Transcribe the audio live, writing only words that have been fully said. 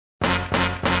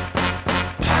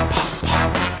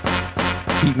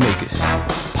Heat makers.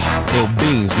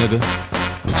 Beingz, nigga.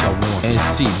 What y'all want?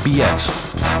 NC, BX.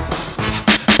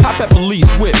 Pop at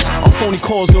police whips, on phony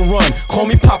calls and run. Call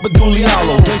me Papa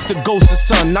Dulialo, gangsta ghost of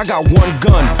son. I got one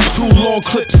gun, 2 long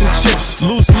clips and chips.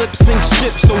 Loose lips sink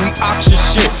ships, so we auction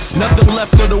shit. Nothing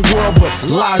left of the world but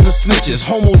lies and snitches.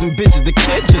 Homos and bitches, the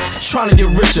kid just trying to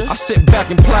get richer. I sit back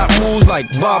and plot moves like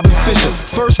Bobby Fischer.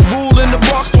 First rule in the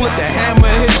box, don't let the hammer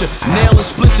hit you. Nail and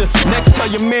split you, next tell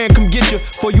your man come get you.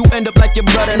 For you end up like your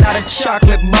brother, not a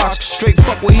chocolate box. Straight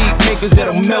fuck with heat makers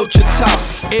that'll melt your top.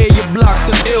 Air your blocks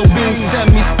till ill beans send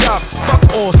me stop. Fuck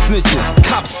all snitches,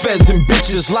 cops, feds, and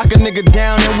bitches. Lock a nigga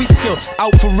down and we still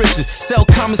out for riches. Sell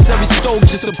commissary stove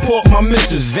to support my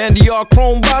missus. Vandy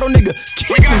chrome bottle, nigga,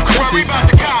 keep them Chris's. We got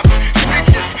to worry about the cops,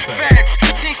 snitches, feds.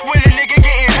 Teeth when a nigga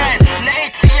getting head. And the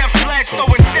ATM fled, so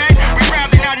instead we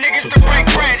rounding our niggas to break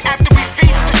bread. After we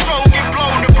feast, the soul get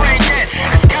blown, the brain dead.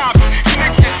 It's cops,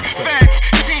 snitches, feds.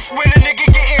 Teeth when a nigga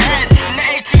getting head. And the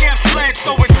ATM fled,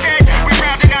 so instead we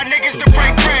rounding our niggas to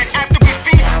break bread. After we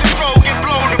feast, the soul get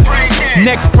blown, the brain dead.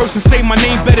 Next person say my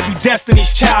name better be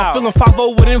Destiny's Child. Feeling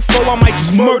 5-0 with info, I might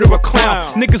just murder a clown.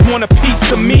 Niggas want a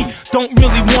piece of me, don't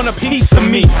really want a piece of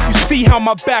me. You see how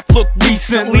my back look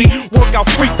recently, work out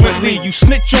frequently. You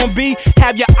snitch on B,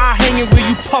 have your eye hanging where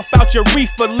you puff out your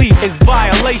reefer leaf. It's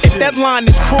violation. If that line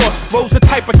is crossed, Rose the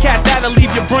type of cat that'll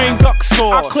leave your brain duck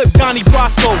sore. I clip Donnie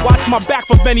Brasco, watch my back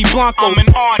for Benny Blanco. I'm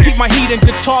an artist. Keep my heat and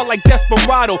guitar like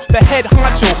Desperado, the head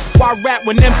honcho. Why rap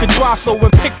when them can draw so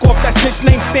and pick off that snitch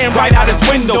named Sam right out his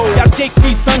window. Y'all Jake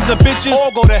B sons of bitches,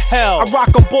 all go to hell. I rock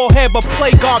a ball head but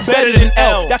play God better than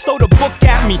L. Y'all throw the book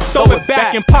at me, throw it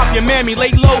back and pop your mammy.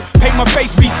 Lay low, paint my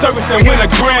face, resurface and win a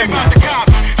Grammy. We got to worry about the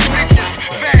cops, snitches,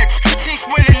 feds. Teeth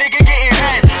when a nigga getting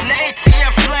head. And the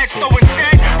ATM fled, so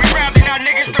instead we rounding our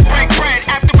niggas to break bread.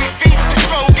 After we feast, the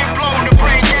soul get blown, the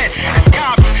brain dead. It's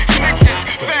cops, snitches,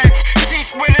 feds.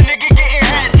 Teeth when a nigga getting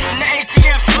head. And the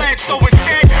ATM fled, so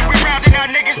instead we rounding our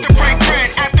niggas to break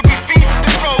bread. After we feast,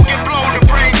 the soul get blown, the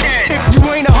brain dead. If you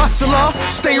ain't a hustler,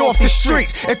 stay off the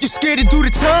streets. If you're scared to do the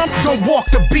time, don't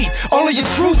walk the beat. Only your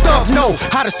true thug know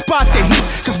how to spot the heat.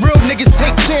 Cause real niggas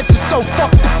take chances, so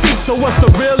fuck defeat. So what's the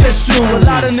real issue? A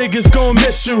lot of niggas gon'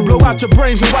 miss you. Blow out your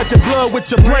brains and wipe your blood with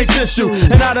your brain tissue.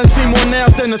 And I done seen more now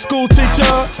than a school teacher.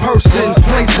 Persons,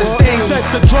 places, things. Check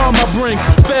the drama brings.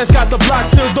 Feds got the block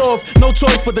sealed off. No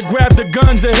choice but to grab the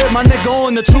guns and hit my nigga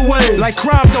on the 2-way. Like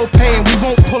crime don't pay and we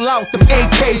won't pull out them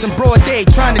AKs in broad day,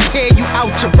 trying to tear you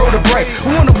out your vertebrae.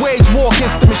 Who wanna wage war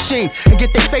against the machine and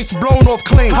get their face blown off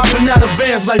clean? Popping out of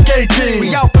vans like 18.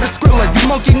 We out for the Skrilla, you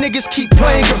monkey niggas keep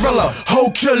playing gorilla. Hoe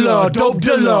killer, dope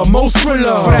dealer, most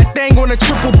thriller. For that thing on a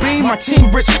triple B, my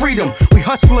team risks freedom. We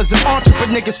hustlers and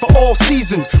entrepreneur niggas for all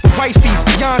seasons. With wifeys,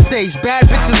 fiancés, bad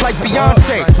bitches like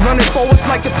Beyonce. Running forwards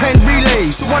like the pen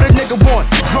relays. So what a nigga want?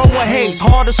 Draw a haze,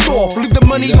 hard or soft. Leave the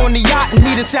money on the yacht and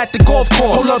meet us at the golf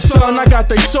course. Hold up son, I got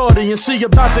they shorty and she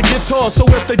about to get tossed. So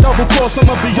if they double cross,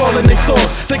 I'ma be all in they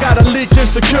sauce. They got a leak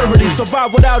insecurity,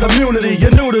 survive without immunity.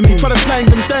 You're new to me, try to slang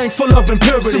them things full of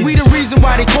impurities. So we the reason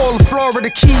why they call the Florida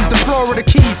Keys, the Florida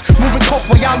Keys. Moving coke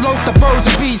while y'all load the birds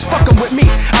and bees. Fucking with me,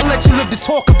 I'll let you live to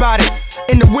talk about it.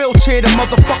 In the wheelchair, the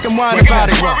motherfucking whine about it. We got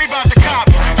to worry about the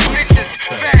cops, snitches,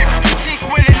 feds.